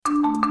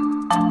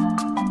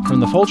From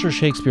the Folger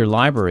Shakespeare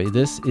Library,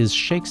 this is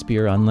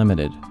Shakespeare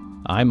Unlimited.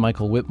 I'm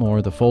Michael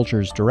Whitmore, the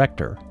Folger's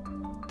director.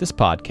 This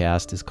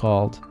podcast is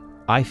called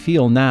I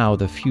Feel Now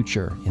the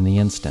Future in the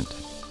Instant.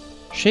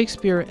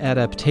 Shakespeare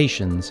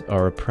adaptations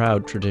are a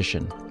proud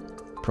tradition.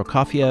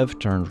 Prokofiev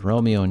turned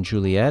Romeo and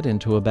Juliet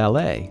into a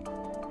ballet.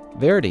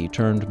 Verdi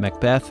turned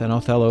Macbeth and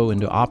Othello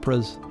into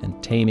operas,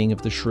 and Taming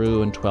of the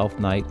Shrew and Twelfth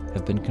Night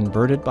have been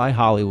converted by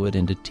Hollywood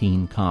into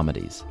teen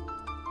comedies.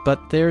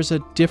 But there's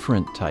a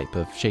different type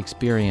of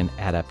Shakespearean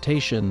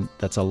adaptation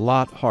that's a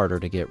lot harder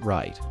to get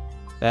right.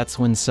 That's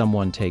when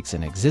someone takes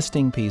an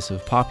existing piece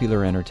of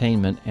popular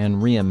entertainment and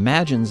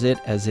reimagines it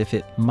as if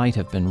it might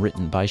have been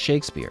written by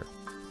Shakespeare.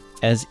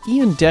 As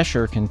Ian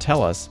Desher can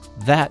tell us,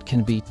 that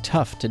can be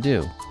tough to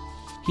do.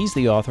 He's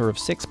the author of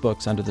 6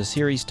 books under the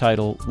series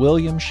title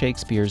William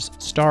Shakespeare's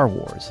Star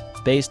Wars,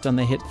 based on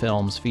the hit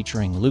films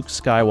featuring Luke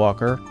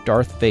Skywalker,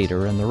 Darth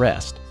Vader, and the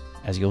rest.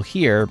 As you'll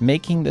hear,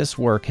 making this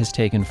work has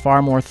taken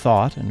far more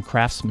thought and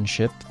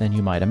craftsmanship than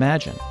you might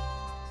imagine.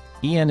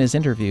 Ian is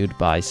interviewed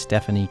by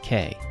Stephanie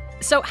Kay.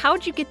 So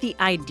how'd you get the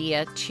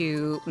idea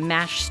to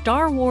mash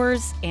Star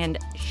Wars and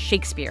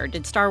Shakespeare?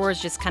 Did Star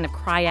Wars just kind of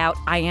cry out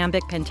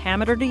iambic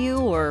pentameter to you,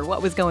 or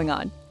what was going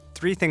on?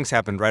 3 things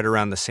happened right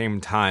around the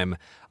same time.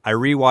 I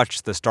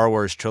rewatched the Star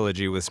Wars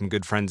trilogy with some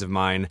good friends of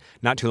mine.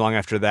 Not too long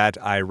after that,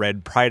 I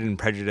read Pride and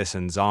Prejudice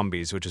and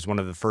Zombies, which is one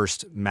of the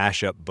first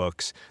mashup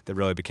books that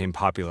really became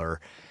popular.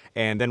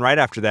 And then right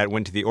after that,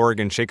 went to the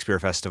Oregon Shakespeare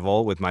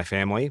Festival with my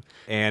family.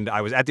 And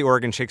I was at the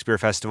Oregon Shakespeare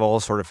Festival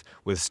sort of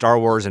with Star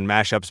Wars and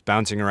mashups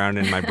bouncing around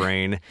in my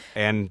brain.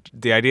 And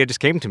the idea just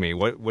came to me.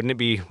 Wouldn't it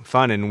be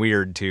fun and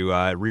weird to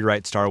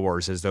rewrite Star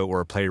Wars as though it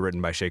were a play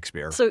written by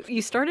Shakespeare? So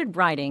you started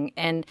writing,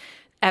 and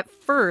at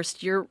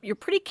first, you're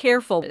pretty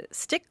careful to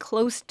stick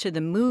close to the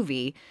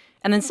movie,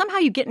 and then somehow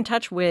you get in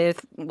touch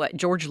with,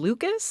 George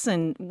Lucas?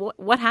 And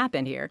what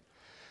happened here?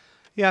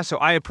 Yeah, so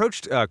I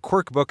approached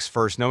Quirk Books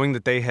first, knowing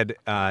that they had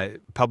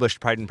published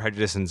Pride and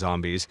Prejudice and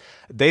Zombies.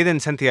 They then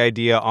sent the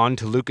idea on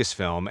to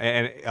Lucasfilm,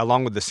 and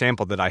along with the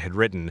sample that I had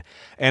written.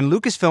 And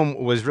Lucasfilm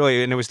was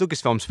really, and it was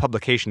Lucasfilm's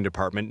publication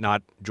department,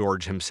 not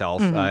George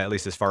himself, at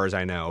least as far as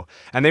I know.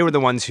 And they were the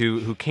ones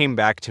who came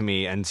back to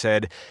me and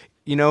said,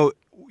 you know,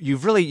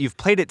 you've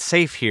played it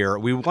safe here.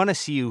 We want to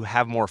see you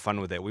have more fun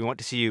with it. We want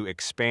to see you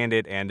expand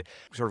it and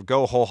sort of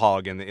go whole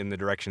hog in the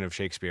direction of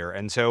Shakespeare.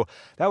 And so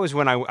that was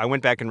when I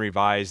went back and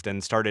revised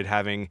and started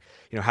having,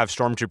 have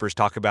stormtroopers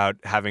talk about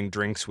having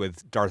drinks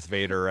with Darth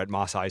Vader at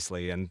Mos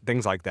Eisley and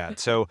things like that.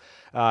 So,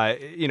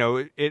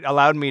 it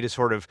allowed me to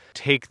sort of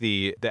take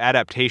the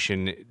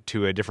adaptation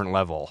to a different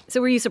level.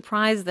 So were you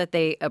surprised that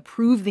they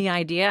approved the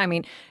idea? I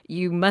mean,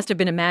 you must have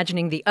been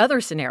imagining the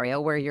other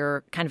scenario where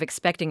you're kind of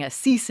expecting a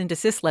cease and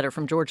desist letter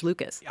from George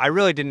Lucas. I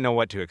really didn't know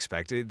what to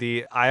expect.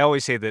 I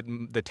always say that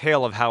the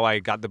tale of how I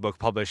got the book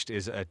published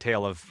is a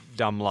tale of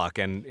dumb luck,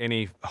 and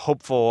any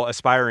hopeful,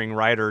 aspiring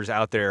writers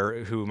out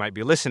there who might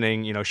be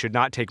listening, should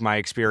not take my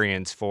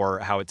experience for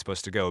how it's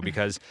supposed to go,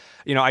 because,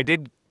 I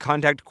did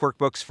contact Quirk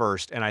Books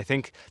first, and I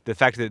think the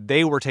fact that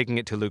they were taking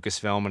it to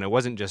Lucasfilm, and it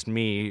wasn't just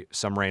me,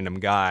 some random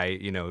guy,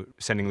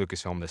 sending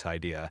Lucasfilm this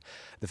idea.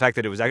 The fact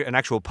that it was an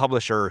actual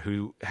publisher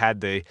who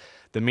had the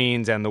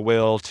means and the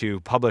will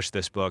to publish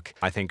this book,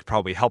 I think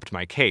probably helped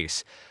my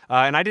case.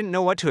 And I didn't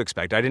know what to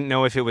expect. I didn't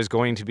know if it was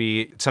going to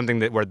be something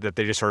that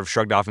they just sort of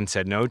shrugged off and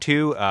said no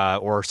to,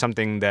 or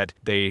something that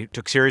they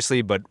took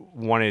seriously but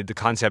wanted the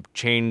concept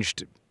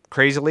changed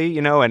crazily,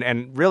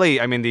 and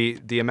really, I mean,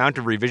 the amount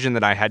of revision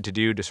that I had to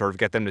do to sort of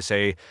get them to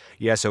say,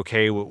 yes,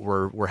 okay,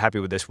 we're happy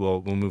with this,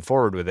 we'll move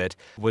forward with it,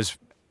 was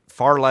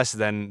far less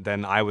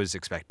than I was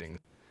expecting.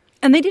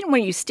 And they didn't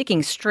want you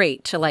sticking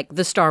straight to,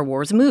 the Star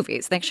Wars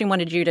movies. They actually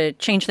wanted you to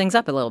change things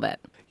up a little bit.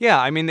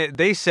 Yeah, I mean,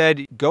 they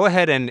said, go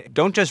ahead and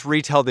don't just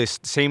retell this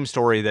same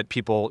story that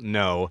people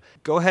know.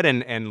 Go ahead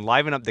and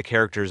liven up the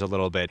characters a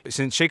little bit.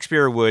 Since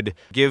Shakespeare would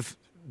give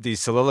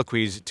these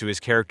soliloquies to his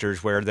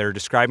characters where they're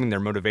describing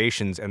their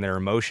motivations and their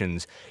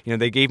emotions,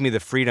 they gave me the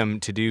freedom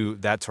to do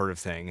that sort of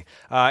thing.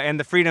 And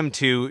the freedom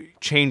to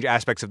change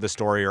aspects of the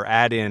story or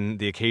add in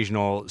the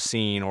occasional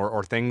scene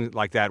or things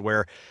like that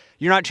where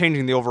you're not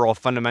changing the overall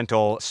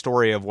fundamental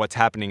story of what's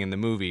happening in the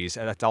movies.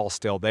 That's all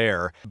still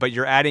there. But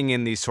you're adding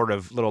in these sort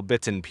of little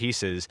bits and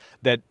pieces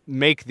that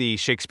make the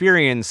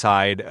Shakespearean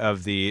side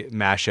of the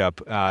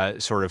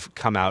mashup sort of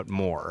come out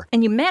more.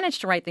 And you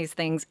managed to write these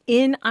things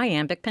in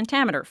iambic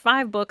pentameter,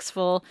 5 books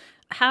full.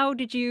 How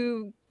did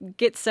you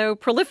get so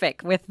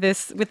prolific with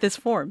this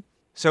form?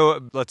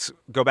 So let's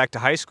go back to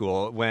high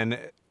school. When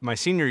my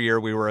senior year,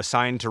 we were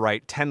assigned to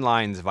write 10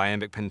 lines of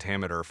iambic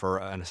pentameter for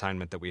an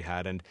assignment that we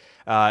had. And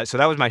so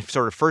that was my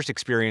sort of first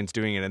experience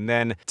doing it. And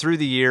then through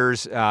the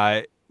years,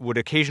 would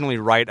occasionally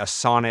write a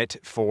sonnet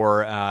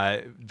for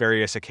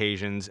various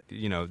occasions.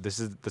 This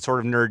is the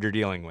sort of nerd you're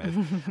dealing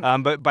with.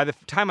 But by the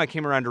time I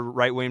came around to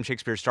write William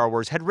Shakespeare's Star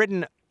Wars, had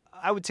written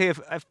I would say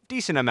a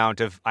decent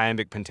amount of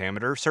iambic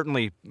pentameter,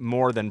 certainly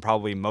more than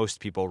probably most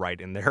people write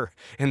in their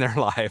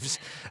lives.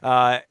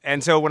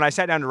 And so when I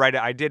sat down to write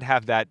it, I did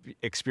have that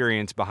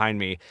experience behind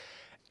me.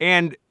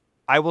 And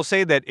I will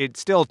say that it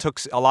still took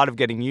a lot of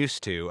getting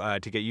used to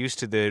get used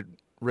to the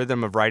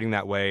rhythm of writing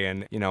that way.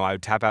 And, I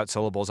would tap out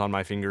syllables on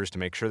my fingers to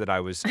make sure that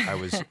I was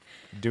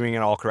doing it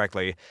all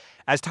correctly.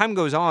 As time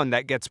goes on,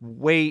 that gets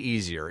way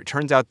easier. It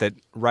turns out that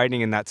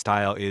writing in that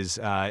style is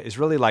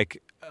really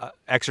like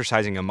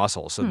exercising a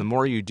muscle. So the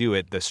more you do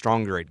it, the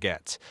stronger it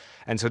gets.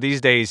 And so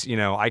these days,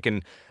 I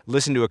can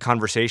listen to a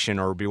conversation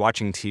or be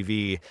watching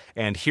TV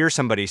and hear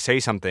somebody say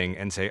something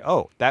and say,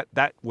 oh,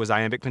 that was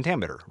iambic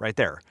pentameter right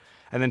there.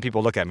 And then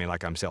people look at me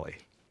like I'm silly.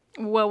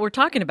 Well, we're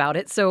talking about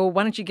it, so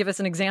why don't you give us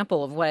an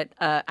example of what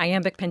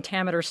iambic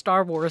pentameter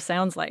Star Wars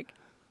sounds like?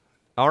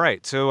 All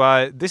right,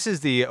 so this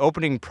is the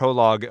opening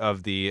prologue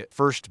of the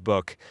first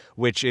book,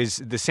 which is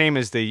the same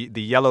as the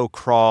yellow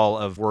crawl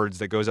of words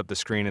that goes up the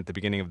screen at the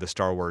beginning of the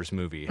Star Wars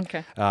movie.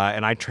 Okay.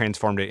 And I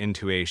transformed it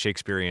into a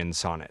Shakespearean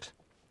sonnet.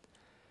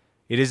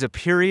 It is a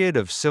period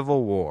of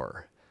civil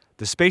war.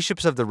 The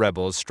spaceships of the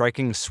rebels,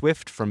 striking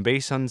swift from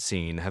base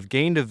unseen, have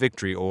gained a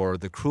victory o'er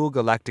the cruel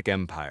galactic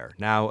empire,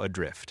 now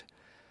adrift.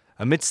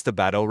 Amidst the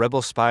battle,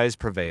 rebel spies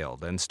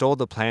prevailed and stole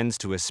the plans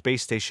to a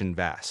space station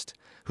vast,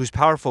 whose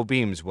powerful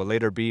beams will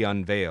later be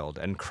unveiled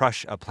and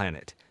crush a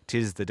planet.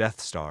 'Tis the Death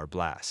Star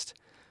blast.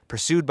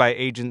 Pursued by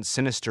agents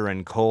sinister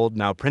and cold,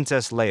 now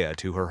Princess Leia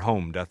to her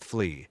home doth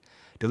flee,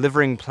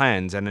 delivering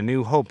plans and a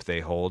new hope they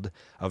hold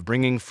of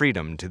bringing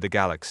freedom to the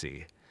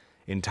galaxy.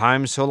 In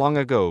time so long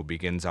ago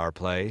begins our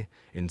play,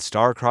 in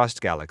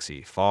star-crossed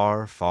galaxy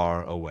far,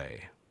 far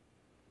away.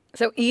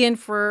 So, Ian,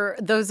 for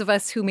those of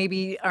us who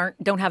maybe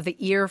don't have the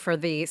ear for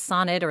the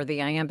sonnet or the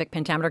iambic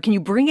pentameter, can you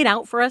bring it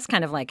out for us,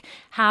 kind of like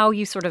how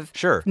you sort of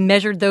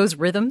measured those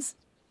rhythms?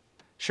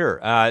 Sure.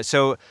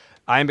 So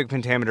iambic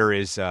pentameter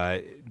is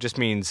just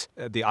means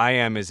the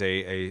iamb is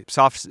a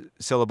soft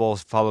syllable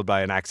followed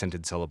by an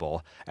accented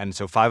syllable, and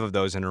so 5 of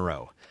those in a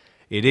row.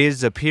 It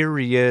is a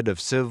period of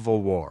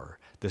civil war.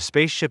 The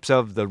spaceships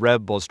of the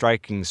rebels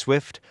striking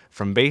swift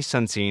from base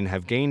unseen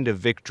have gained a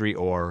victory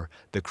o'er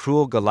the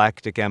cruel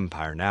galactic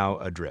empire now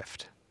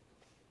adrift.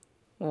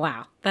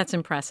 Wow, that's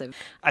impressive.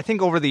 I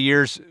think over the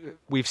years,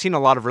 we've seen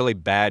a lot of really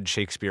bad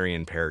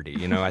Shakespearean parody.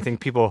 I think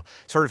people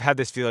sort of have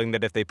this feeling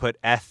that if they put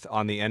 "eth"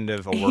 on the end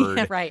of a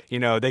word, right.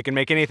 They can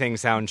make anything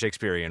sound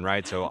Shakespearean,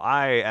 right? So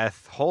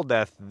I-eth,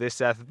 hold-eth,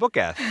 this-eth,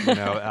 book-eth,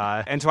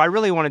 and so I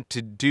really wanted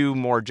to do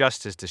more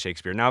justice to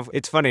Shakespeare. Now,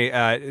 it's funny,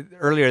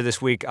 earlier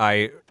this week,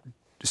 I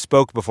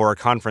spoke before a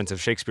conference of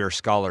Shakespeare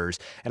scholars,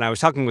 and I was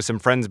talking with some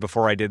friends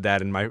before I did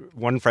that, and my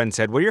one friend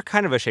said, well, you're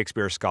kind of a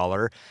Shakespeare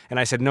scholar, and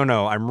I said,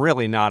 no, I'm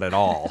really not at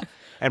all.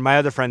 And my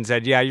other friend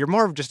said, yeah, you're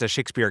more of just a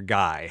Shakespeare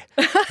guy.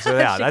 So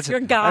yeah, I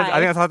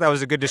thought that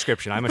was a good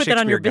description. I'm a Shakespeare guy. Put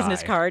that on your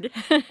business card.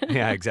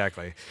 Yeah,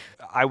 exactly.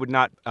 I would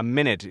not a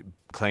minute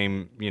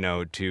claim,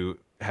 to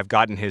have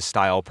gotten his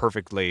style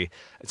perfectly.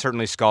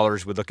 Certainly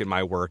scholars would look at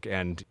my work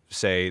and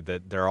say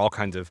that there are all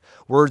kinds of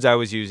words I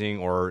was using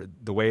or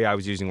the way I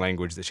was using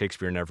language that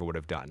Shakespeare never would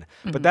have done.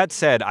 Mm-hmm. But that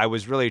said, I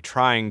was really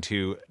trying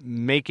to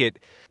make it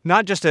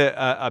not just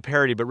a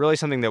parody, but really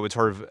something that would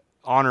sort of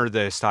honor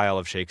the style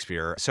of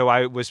Shakespeare. So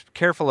I was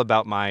careful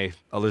about my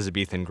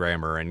Elizabethan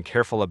grammar and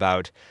careful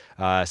about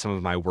some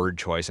of my word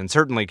choice and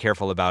certainly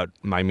careful about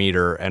my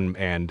meter and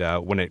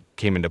when it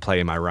came into play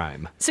in my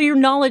rhyme. So your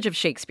knowledge of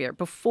Shakespeare,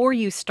 before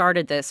you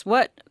started this,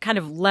 what kind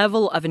of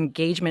level of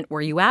engagement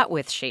were you at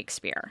with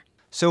Shakespeare?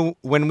 So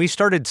when we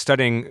started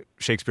studying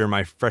Shakespeare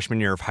my freshman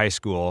year of high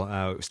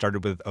school,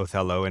 started with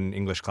Othello in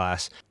English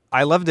class,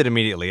 I loved it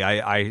immediately.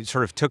 I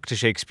sort of took to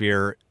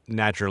Shakespeare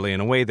naturally in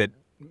a way that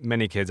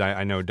many kids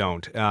I know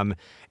don't.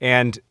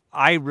 And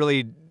I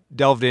really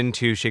delved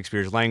into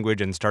Shakespeare's language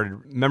and started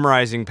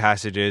memorizing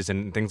passages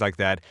and things like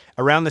that.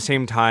 Around the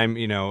same time,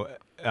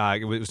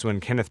 it was when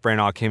Kenneth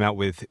Branagh came out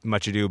with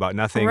Much Ado About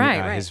Nothing,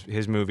 right.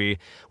 his movie,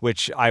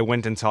 which I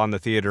went and saw in the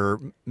theater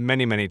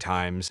many, many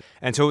times.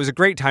 And so it was a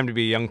great time to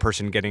be a young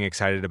person getting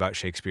excited about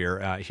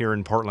Shakespeare. Here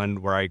in Portland,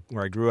 where I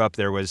grew up,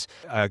 there was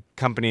a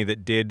company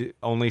that did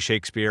only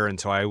Shakespeare, and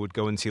so I would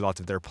go and see lots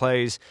of their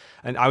plays.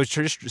 And I was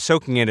just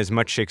soaking in as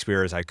much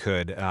Shakespeare as I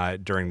could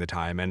during the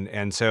time.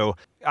 And so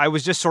I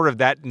was just sort of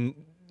that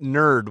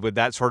nerd with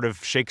that sort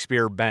of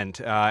Shakespeare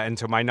bent. And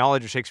so my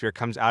knowledge of Shakespeare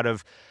comes out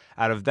of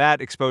that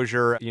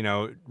exposure,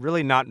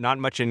 really not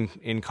much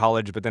in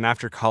college, but then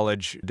after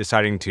college,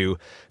 deciding to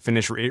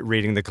finish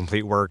reading the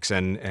complete works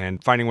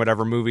and finding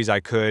whatever movies I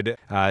could,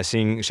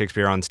 seeing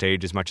Shakespeare on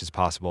stage as much as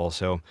possible.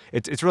 So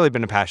it's really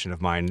been a passion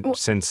of mine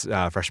since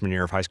freshman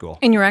year of high school.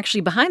 And you're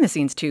actually behind the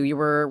scenes too. You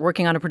were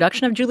working on a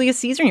production of Julius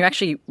Caesar, and you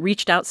actually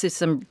reached out to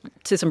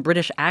some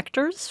British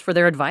actors for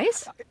their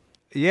advice.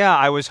 Yeah,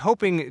 I was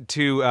hoping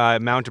to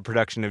mount a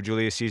production of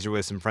Julius Caesar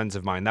with some friends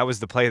of mine. That was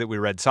the play that we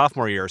read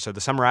sophomore year. So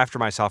the summer after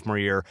my sophomore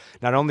year,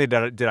 not only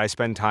did I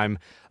spend time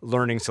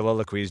learning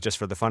soliloquies just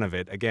for the fun of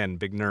it, again,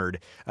 big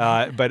nerd,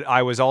 but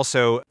I was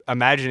also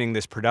imagining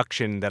this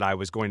production that I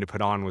was going to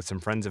put on with some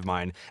friends of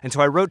mine. And so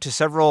I wrote to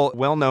several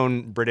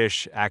well-known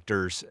British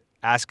actors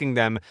asking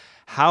them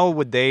how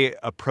would they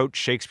approach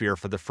Shakespeare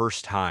for the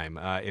first time,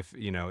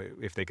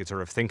 if they could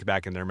sort of think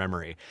back in their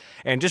memory.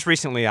 And just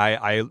recently,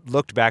 I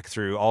looked back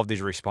through all of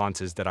these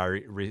responses that I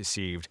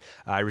received.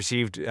 I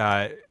received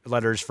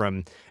letters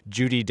from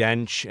Judi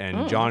Dench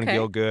and John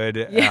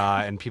Gielgud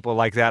and people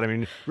like that. I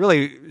mean,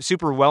 really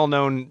super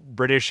well-known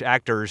British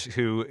actors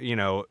who,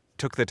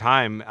 took the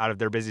time out of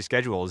their busy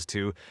schedules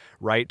to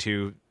write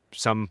to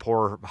some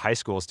poor high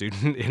school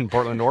student in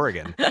Portland,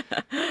 Oregon.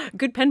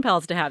 Good pen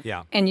pals to have.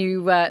 Yeah. And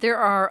there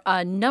are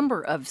a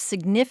number of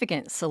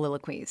significant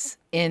soliloquies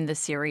in the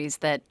series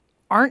that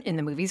aren't in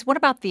the movies. What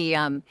about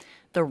the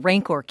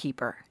Rancor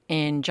Keeper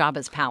in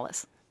Jabba's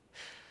palace?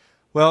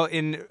 Well,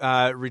 in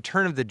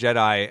Return of the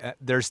Jedi,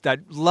 there's that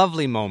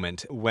lovely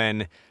moment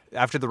when,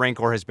 after the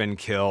Rancor has been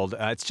killed,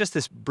 it's just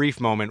this brief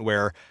moment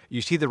where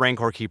you see the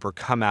Rancor Keeper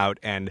come out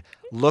and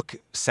look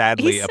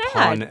sadly He's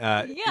upon.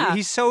 sad. Yeah.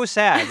 He's so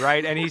sad,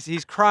 right? And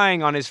he's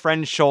crying on his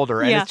friend's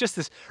shoulder, and it's just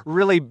this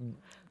really.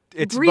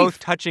 It's brief. Both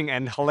touching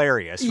and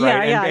hilarious,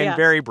 right? And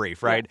very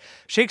brief, right? Yeah.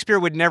 Shakespeare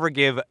would never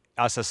give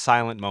us a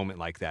silent moment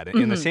like that.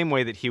 In the same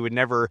way that he would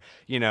never,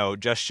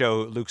 just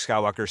show Luke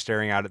Skywalker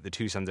staring out at the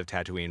two sons of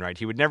Tatooine, right?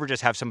 He would never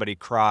just have somebody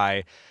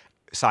cry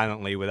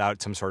silently without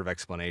some sort of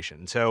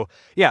explanation. So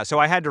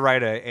I had to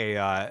write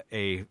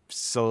a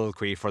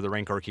soliloquy for the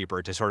Rancor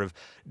Keeper to sort of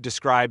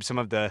describe some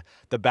of the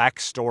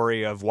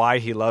backstory of why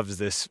he loves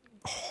this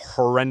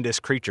horrendous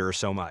creature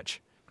so much.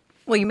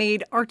 Well, you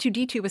made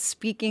R2-D2 a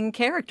speaking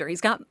character.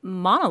 He's got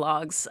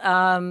monologues.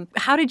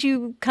 How did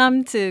you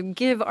come to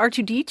give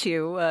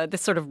R2-D2,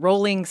 this sort of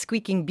rolling,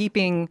 squeaking,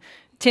 beeping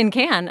tin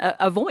can,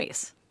 a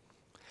voice?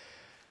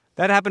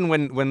 That happened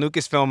when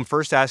Lucasfilm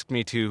first asked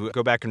me to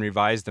go back and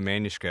revise the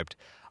manuscript.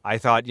 I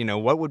thought,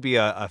 what would be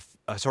a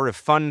sort of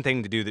fun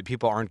thing to do that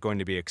people aren't going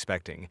to be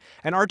expecting?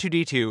 And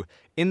R2-D2,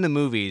 in the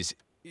movies,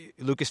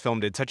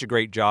 Lucasfilm did such a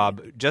great job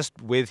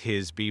just with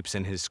his beeps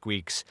and his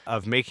squeaks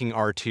of making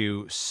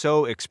R2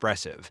 so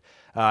expressive.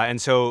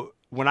 And so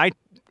when I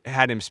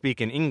had him speak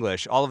in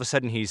English, all of a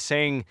sudden he's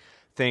saying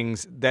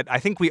things that I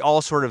think we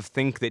all sort of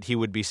think that he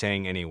would be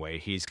saying anyway.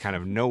 He's kind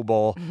of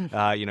noble.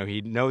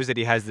 He knows that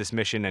he has this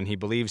mission and he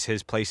believes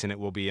his place in it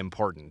will be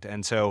important.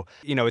 And so,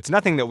 it's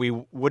nothing that we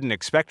wouldn't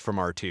expect from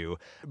R2,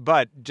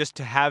 but just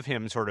to have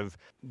him sort of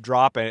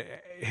drop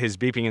his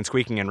beeping and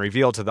squeaking and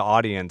reveal to the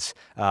audience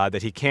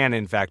that he can,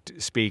 in fact,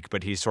 speak,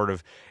 but he sort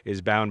of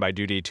is bound by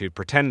duty to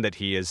pretend that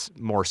he is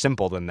more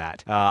simple than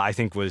that, I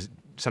think was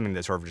something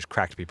that sort of just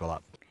cracked people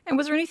up. And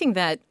was there anything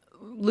that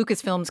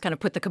Lucasfilms kind of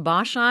put the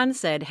kibosh on,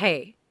 said,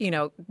 hey,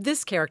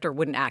 this character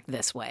wouldn't act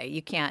this way.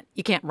 You can't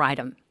write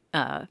him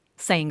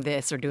saying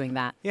this or doing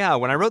that. Yeah,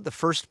 when I wrote the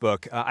first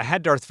book, I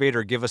had Darth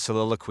Vader give a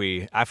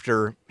soliloquy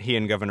after he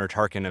and Governor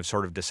Tarkin have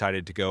sort of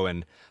decided to go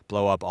and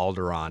blow up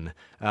Alderaan.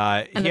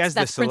 And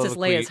that's Princess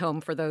Leia's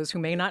home, for those who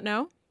may not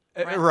know.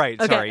 Right.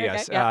 Okay, Sorry.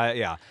 Yes.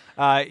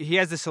 Yeah. He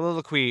has this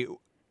soliloquy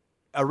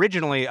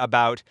originally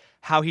about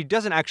how he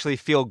doesn't actually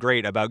feel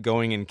great about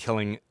going and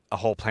killing a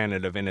whole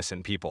planet of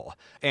innocent people.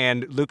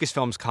 And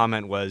Lucasfilm's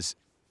comment was,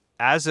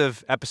 as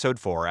of Episode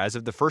 4, as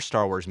of the first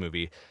Star Wars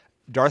movie,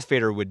 Darth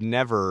Vader would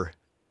never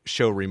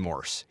show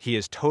remorse. He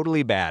is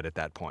totally bad at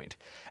that point.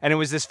 And it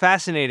was this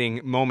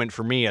fascinating moment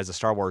for me as a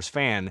Star Wars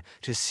fan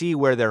to see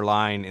where their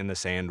line in the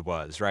sand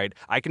was, right?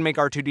 I can make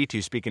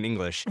R2-D2 speak in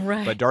English,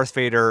 right, but Darth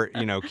Vader,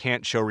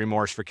 can't show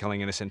remorse for killing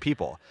innocent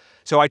people.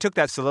 So I took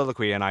that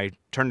soliloquy and I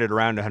turned it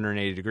around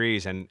 180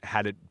 degrees and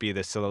had it be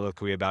this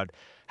soliloquy about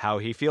how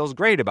he feels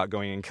great about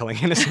going and killing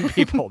innocent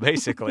people,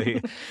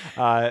 basically.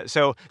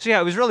 So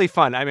yeah, it was really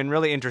fun. I mean,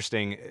 really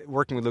interesting.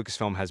 Working with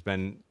Lucasfilm has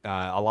been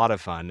a lot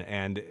of fun.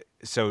 And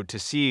so to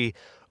see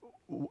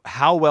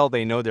how well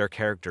they know their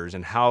characters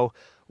and how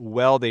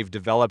well they've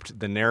developed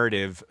the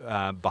narrative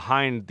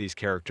behind these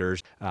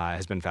characters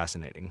has been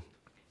fascinating.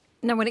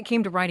 Now, when it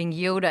came to writing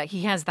Yoda,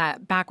 he has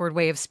that backward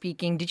way of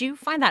speaking. Did you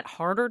find that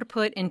harder to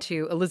put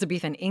into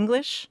Elizabethan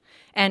English?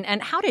 And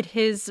how did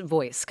his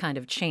voice kind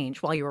of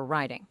change while you were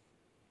writing?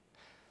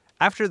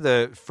 After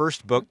the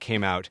first book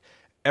came out,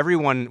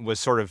 everyone was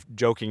sort of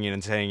joking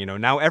and saying,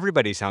 now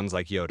everybody sounds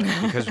like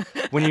Yoda. Because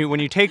when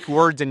you take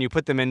words and you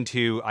put them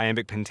into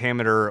iambic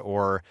pentameter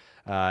or,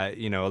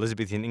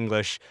 Elizabethan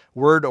English,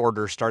 word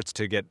order starts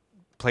to get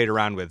played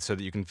around with so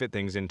that you can fit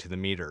things into the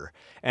meter.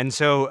 And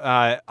so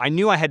I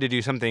knew I had to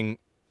do something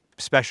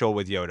special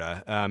with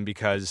Yoda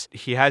because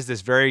he has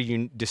this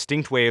very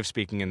distinct way of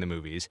speaking in the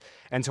movies.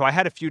 And so I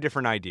had a few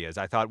different ideas.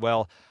 I thought,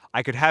 well,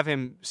 I could have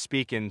him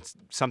speak in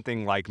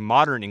something like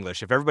modern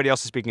English. If everybody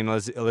else is speaking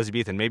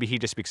Elizabethan, maybe he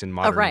just speaks in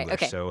modern English.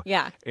 Okay. So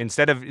yeah.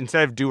 instead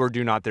of do or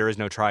do not, there is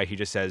no try, he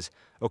just says,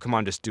 oh, come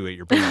on, just do it.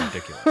 You're being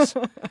ridiculous.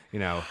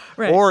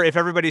 Right. Or if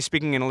everybody's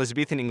speaking in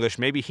Elizabethan English,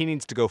 maybe he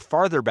needs to go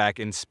farther back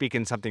and speak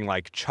in something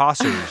like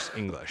Chaucer's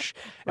English.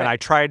 And I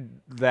tried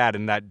that,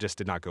 and that just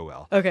did not go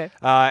well. Okay.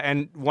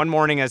 And one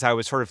morning, as I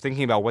was sort of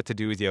thinking about what to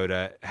do with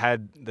Yoda,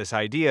 had this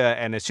idea.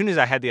 And as soon as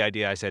I had the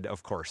idea, I said,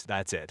 of course,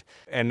 that's it.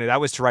 And that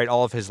was to write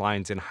all of his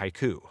lines in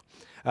haiku.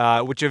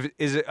 Which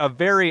is a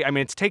very,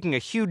 it's taking a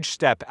huge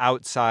step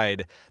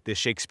outside the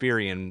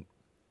Shakespearean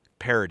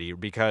parody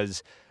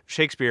because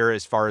Shakespeare,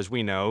 as far as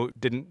we know,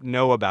 didn't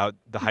know about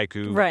the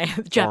haiku right.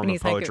 form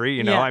Japanese of poetry. haiku.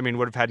 You know, Yeah. I mean,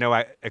 would have had no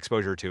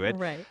exposure to it.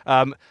 Right.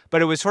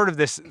 But it was sort of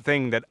this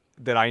thing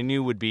that I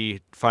knew would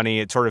be funny.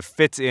 It sort of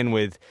fits in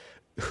with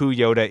who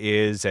Yoda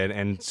is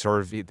and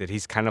sort of that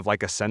he's kind of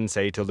like a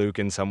sensei to Luke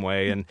in some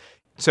way. And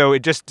so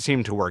it just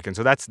seemed to work. And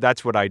so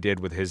that's what I did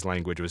with his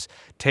language, was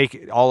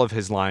take all of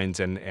his lines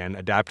and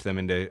adapt them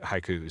into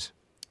haikus.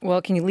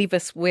 Well, can you leave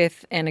us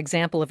with an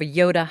example of a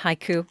Yoda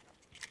haiku?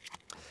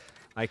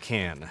 I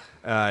can.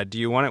 Do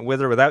you want it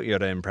with or without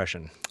Yoda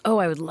impression? Oh,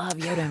 I would love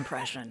Yoda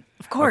impression.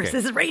 Of course, Okay.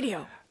 this is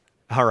radio.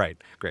 All right,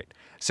 great.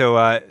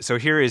 So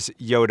here is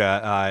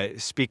Yoda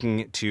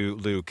speaking to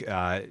Luke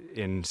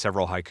in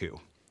several haiku.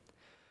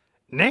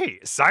 Nay,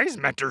 size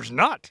matters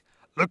not.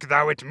 Look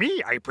thou at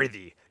me, I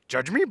prithee.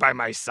 Judge me by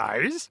my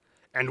size,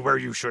 and where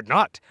you should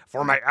not.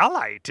 For my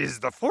ally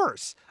 'tis the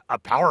Force, a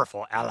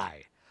powerful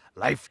ally.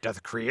 Life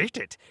doth create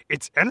it.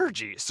 Its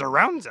energy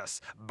surrounds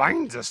us,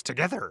 binds us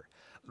together.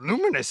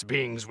 Luminous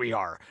beings we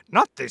are,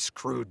 not this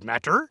crude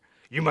matter.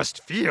 You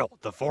must feel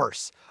the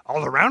Force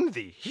all around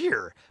thee,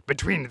 here,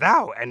 between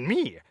thou and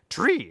me,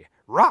 tree,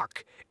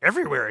 rock,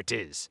 everywhere it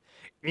is.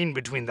 In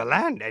between the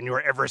land and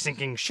your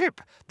ever-sinking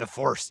ship, the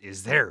Force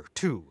is there,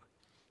 too.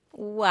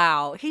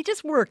 Wow. He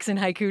just works in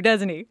haiku,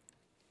 doesn't he?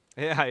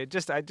 Yeah, I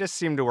just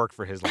seemed to work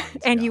for his lines.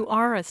 And yeah. you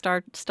are a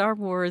Star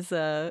Wars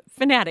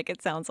fanatic,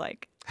 it sounds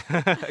like.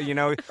 You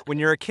know, when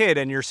you're a kid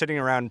and you're sitting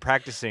around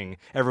practicing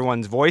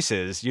everyone's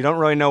voices, you don't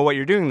really know what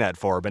you're doing that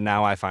for, but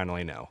now I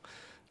finally know.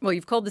 Well,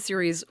 you've called the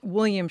series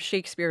William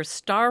Shakespeare's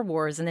Star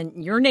Wars, and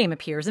then your name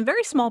appears in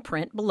very small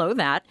print below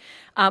that.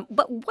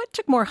 But what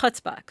took more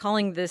chutzpah,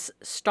 calling this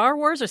Star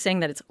Wars or saying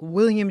that it's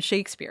William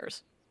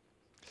Shakespeare's?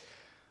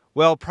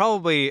 Well,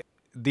 probably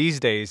these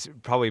days,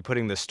 probably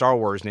putting the Star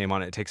Wars name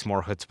on it takes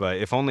more chutzpah,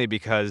 if only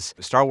because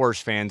Star Wars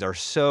fans are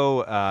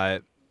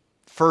so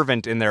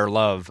fervent in their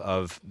love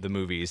of the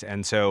movies.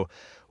 And so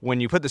when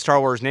you put the Star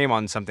Wars name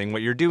on something,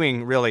 what you're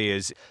doing really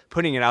is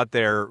putting it out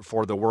there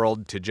for the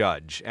world to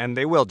judge, and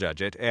they will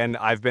judge it. And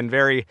I've been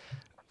very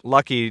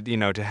lucky, you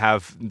know, to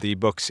have the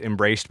books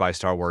embraced by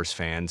Star Wars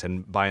fans,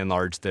 and by and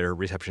large, their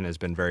reception has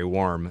been very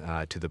warm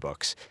to the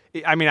books.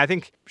 I mean, I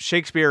think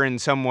Shakespeare, in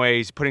some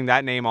ways, putting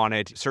that name on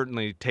it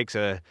certainly takes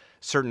a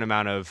certain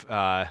amount of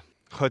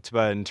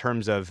chutzpah in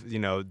terms of, you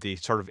know, the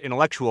sort of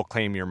intellectual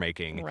claim you're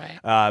making. Right.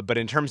 But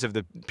in terms of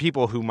the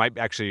people who might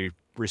actually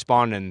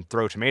respond and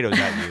throw tomatoes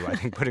at you, I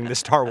think putting the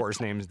Star Wars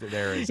names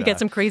there is... You get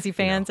some crazy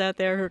fans out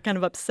there who are kind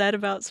of upset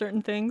about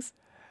certain things.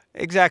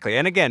 Exactly.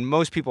 And again,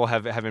 most people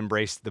have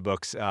embraced the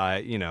books,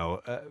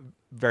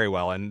 very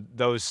well. And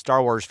those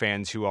Star Wars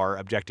fans who are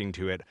objecting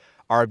to it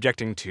are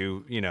objecting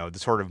to, you know, the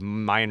sort of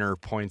minor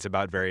points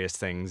about various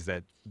things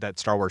that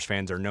Star Wars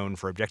fans are known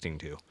for objecting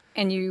to.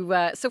 And you,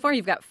 so far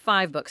you've got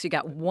 5 books. You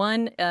got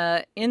one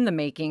in the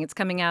making. It's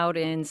coming out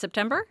in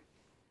September?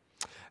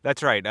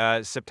 That's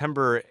right.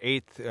 September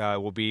 8th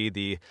will be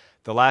the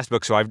last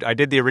book. So I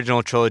did the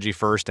original trilogy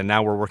first, and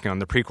now we're working on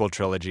the prequel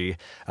trilogy.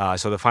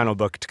 So the final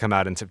book to come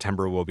out in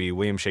September will be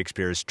William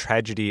Shakespeare's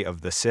Tragedy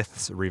of the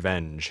Sith's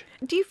Revenge.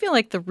 Do you feel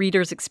like the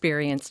reader's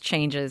experience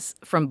changes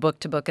from book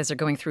to book as they're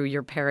going through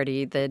your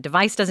parody? The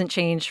device doesn't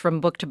change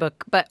from book to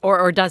book, but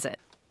or does it?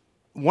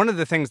 One of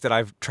the things that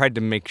I've tried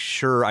to make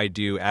sure I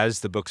do as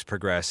the books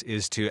progress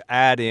is to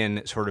add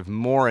in sort of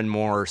more and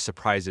more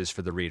surprises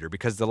for the reader,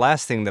 because the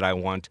last thing that I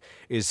want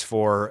is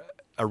for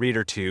a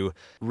reader to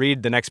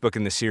read the next book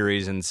in the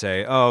series and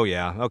say, oh,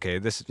 yeah, okay,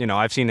 this, you know,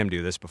 I've seen him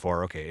do this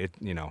before. Okay,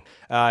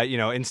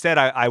 instead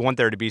I want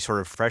there to be sort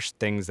of fresh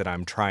things that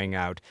I'm trying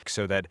out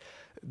so that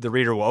the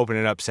reader will open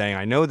it up saying,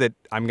 I know that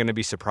I'm going to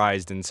be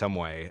surprised in some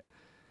way.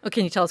 Oh,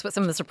 can you tell us what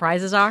some of the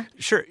surprises are?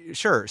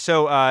 Sure.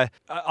 So a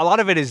lot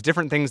of it is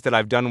different things that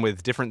I've done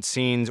with different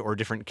scenes or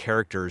different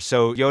characters.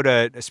 So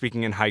Yoda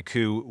speaking in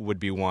haiku would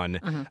be one.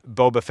 Mm-hmm.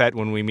 Boba Fett,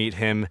 when we meet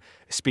him,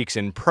 speaks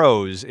in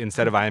prose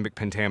instead of iambic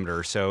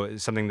pentameter. So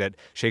something that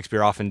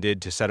Shakespeare often did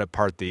to set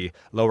apart the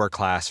lower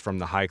class from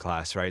the high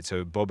class, right?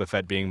 So Boba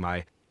Fett being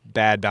my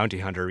bad bounty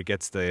hunter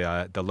gets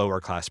the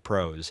lower class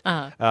prose.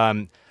 Uh-huh.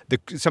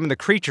 Some of the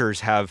creatures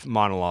have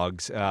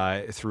monologues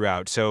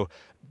throughout. So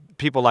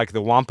people like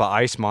the Wampa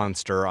ice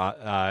monster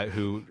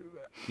who,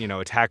 you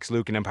know, attacks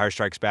Luke in Empire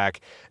Strikes Back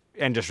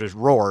and just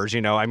roars, you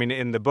know. I mean,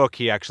 in the book,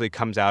 he actually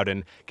comes out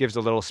and gives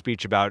a little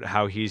speech about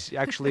how he's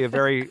actually a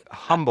very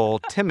humble,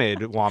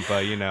 timid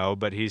Wampa, you know,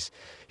 but he's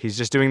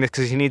just doing this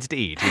because he needs to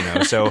eat, you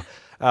know. So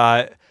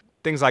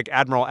things like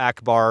Admiral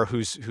Akbar,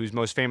 whose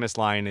most famous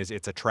line is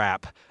 "It's a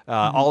trap."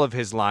 Mm-hmm. All of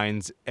his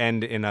lines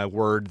end in a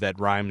word that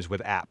rhymes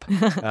with "ap."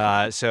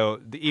 So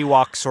the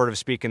Ewoks sort of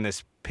speak in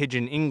this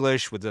pidgin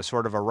English with a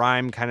sort of a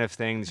rhyme kind of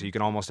thing, so you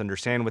can almost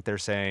understand what they're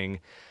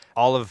saying.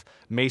 All of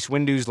Mace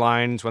Windu's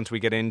lines, once we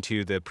get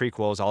into the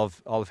prequels,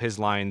 all of his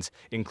lines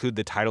include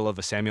the title of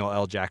a Samuel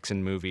L.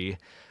 Jackson movie.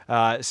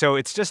 So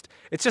it's just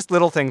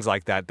little things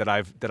like that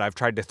I've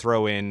tried to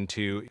throw in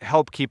to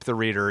help keep the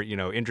reader, you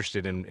know,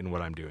 interested in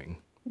what I'm doing.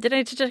 Did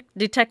I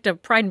detect a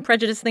Pride and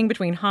Prejudice thing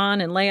between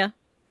Han and Leia?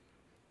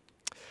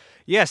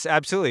 Yes,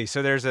 absolutely.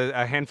 So there's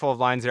a handful of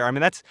lines there. I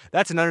mean,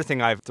 that's another thing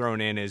I've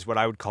thrown in is what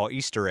I would call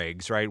Easter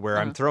eggs, right? Where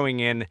I'm throwing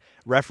in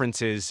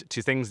references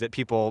to things that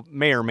people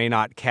may or may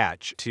not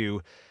catch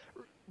to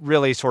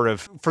really sort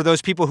of, for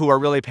those people who are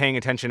really paying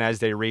attention as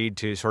they read,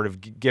 to sort of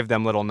give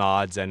them little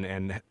nods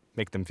and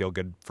make them feel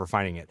good for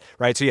finding it,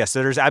 right? So yes,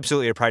 so there's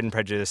absolutely a Pride and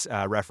Prejudice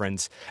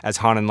reference as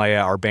Han and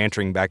Leia are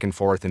bantering back and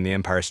forth in The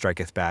Empire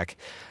Striketh Back.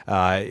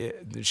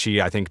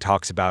 She, I think,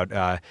 talks about,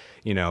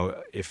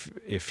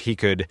 if he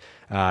could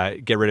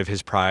get rid of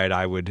his pride,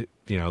 I would,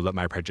 let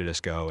my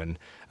prejudice go. And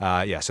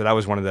so that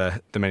was one of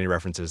the many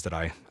references that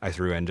I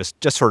threw in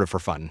just sort of for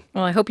fun.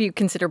 Well, I hope you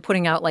consider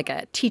putting out like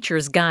a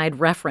teacher's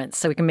guide reference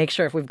so we can make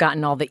sure if we've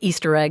gotten all the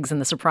Easter eggs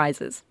and the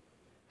surprises.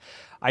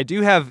 I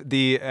do have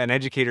an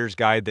educator's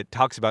guide that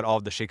talks about all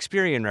of the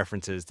Shakespearean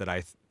references that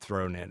I've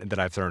thrown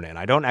in.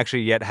 I don't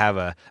actually yet have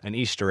an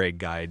Easter egg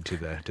guide to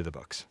the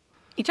books.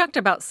 You talked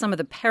about some of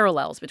the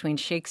parallels between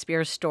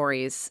Shakespeare's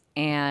stories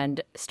and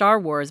Star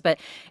Wars, but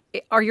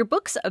are your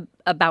books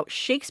about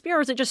Shakespeare,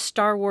 or is it just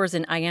Star Wars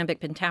in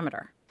iambic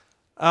pentameter?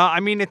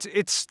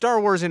 It's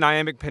Star Wars in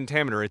iambic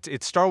pentameter.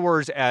 It's Star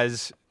Wars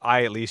as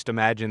I at least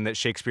imagine that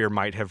Shakespeare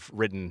might have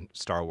written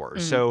Star Wars.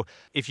 Mm-hmm. So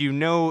if you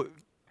know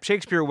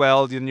Shakespeare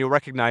well, then you'll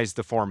recognize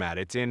the format.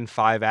 It's in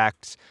 5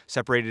 acts,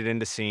 separated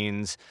into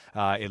scenes.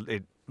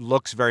 It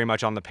looks very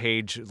much on the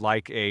page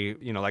like a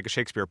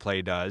Shakespeare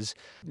play does.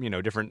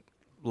 Different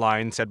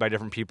lines said by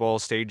different people,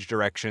 stage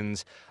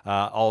directions,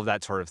 all of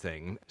that sort of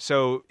thing.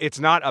 So it's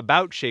not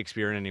about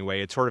Shakespeare in any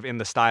way. It's sort of in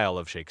the style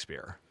of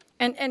Shakespeare.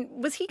 And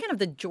was he kind of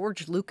the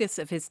George Lucas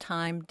of his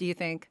time, do you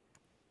think?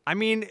 I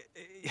mean,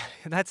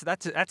 that's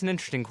an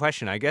interesting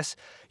question. I guess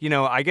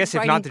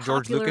if not the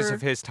George Lucas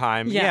of his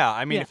time,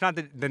 if not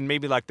then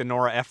maybe like the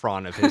Nora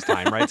Ephron of his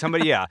time, right?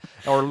 Somebody,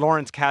 or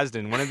Lawrence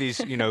Kasdan, one of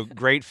these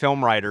great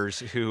film writers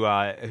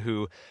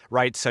who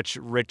writes such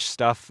rich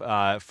stuff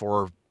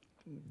for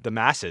the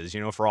masses,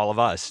 for all of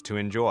us to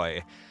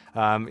enjoy.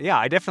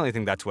 I definitely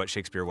think that's what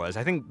Shakespeare was.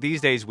 I think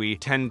these days we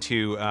tend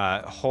to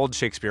hold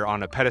Shakespeare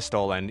on a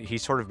pedestal, and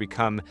he's sort of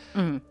become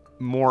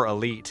more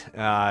elite,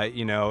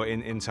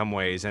 in some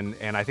ways. And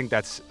I think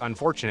that's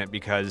unfortunate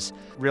because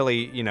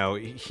really,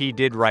 he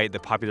did write the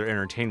popular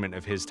entertainment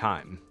of his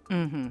time.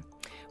 Mm-hmm.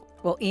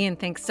 Well, Ian,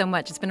 thanks so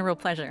much. It's been a real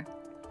pleasure.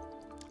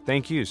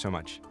 Thank you so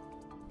much.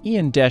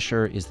 Ian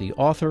Desher is the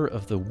author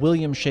of the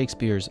William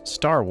Shakespeare's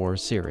Star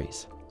Wars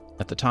series.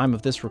 At the time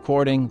of this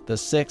recording, the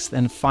 6th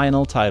and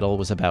final title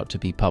was about to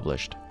be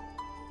published.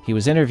 He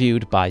was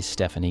interviewed by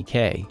Stephanie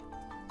Kay.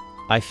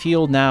 I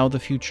Feel Now the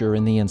Future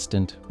in the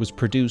Instant was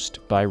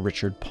produced by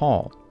Richard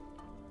Paul.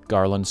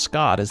 Garland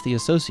Scott is the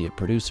associate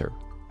producer.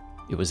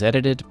 It was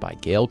edited by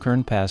Gail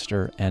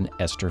Kern-Pastor and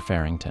Esther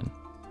Farrington.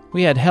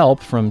 We had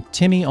help from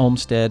Timmy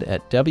Olmstead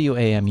at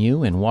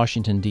WAMU in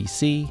Washington,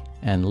 D.C.,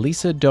 and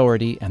Lisa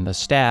Doherty and the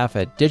staff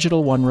at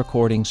Digital One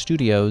Recording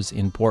Studios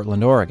in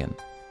Portland, Oregon.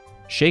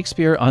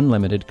 Shakespeare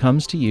Unlimited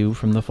comes to you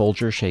from the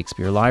Folger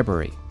Shakespeare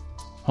Library.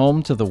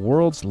 Home to the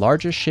world's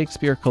largest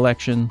Shakespeare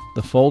collection,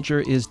 the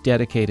Folger is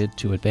dedicated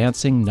to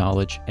advancing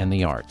knowledge and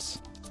the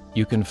arts.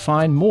 You can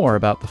find more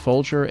about the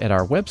Folger at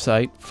our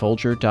website,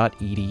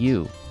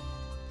 folger.edu.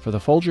 For the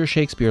Folger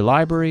Shakespeare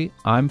Library,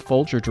 I'm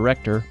Folger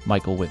Director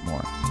Michael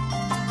Whitmore.